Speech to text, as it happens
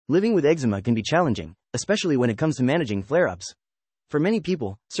Living with eczema can be challenging, especially when it comes to managing flare-ups. For many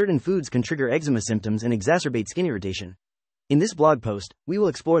people, certain foods can trigger eczema symptoms and exacerbate skin irritation. In this blog post, we will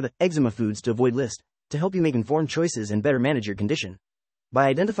explore the eczema foods to avoid list to help you make informed choices and better manage your condition. By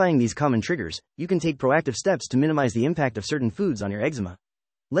identifying these common triggers, you can take proactive steps to minimize the impact of certain foods on your eczema.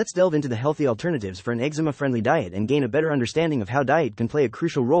 Let's delve into the healthy alternatives for an eczema-friendly diet and gain a better understanding of how diet can play a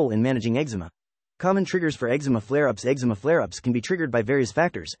crucial role in managing eczema. Common triggers for eczema flare-ups. Eczema flare-ups can be triggered by various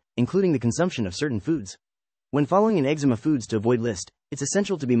factors, including the consumption of certain foods. When following an eczema foods to avoid list, it's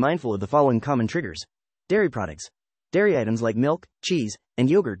essential to be mindful of the following common triggers. Dairy products. Dairy items like milk, cheese, and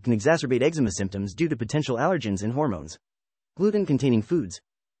yogurt can exacerbate eczema symptoms due to potential allergens and hormones. Gluten-containing foods.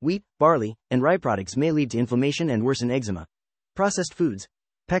 Wheat, barley, and rye products may lead to inflammation and worsen eczema. Processed foods.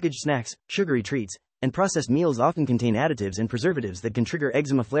 Packaged snacks, sugary treats, and processed meals often contain additives and preservatives that can trigger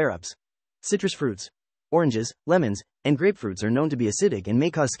eczema flare-ups. Citrus fruits. Oranges, lemons, and grapefruits are known to be acidic and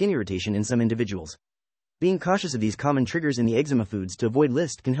may cause skin irritation in some individuals. Being cautious of these common triggers in the eczema foods to avoid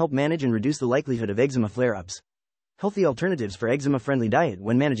list can help manage and reduce the likelihood of eczema flare-ups. Healthy alternatives for eczema-friendly diet.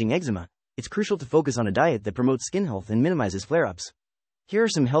 When managing eczema, it's crucial to focus on a diet that promotes skin health and minimizes flare-ups. Here are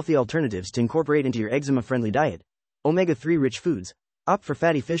some healthy alternatives to incorporate into your eczema-friendly diet. Omega-3 rich foods. Opt for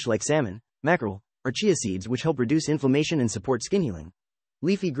fatty fish like salmon, mackerel, or chia seeds, which help reduce inflammation and support skin healing.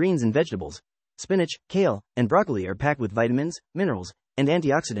 Leafy greens and vegetables. Spinach, kale, and broccoli are packed with vitamins, minerals, and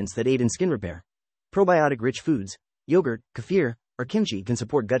antioxidants that aid in skin repair. Probiotic-rich foods. Yogurt, kefir, or kimchi can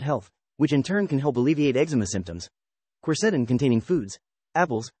support gut health, which in turn can help alleviate eczema symptoms. Quercetin-containing foods.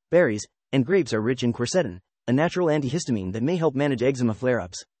 Apples, berries, and grapes are rich in quercetin, a natural antihistamine that may help manage eczema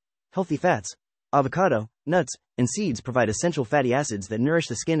flare-ups. Healthy fats. Avocado, nuts, and seeds provide essential fatty acids that nourish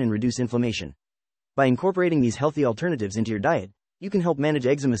the skin and reduce inflammation. By incorporating these healthy alternatives into your diet, you can help manage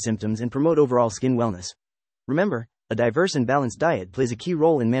eczema symptoms and promote overall skin wellness. Remember, a diverse and balanced diet plays a key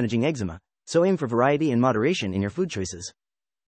role in managing eczema, so aim for variety and moderation in your food choices.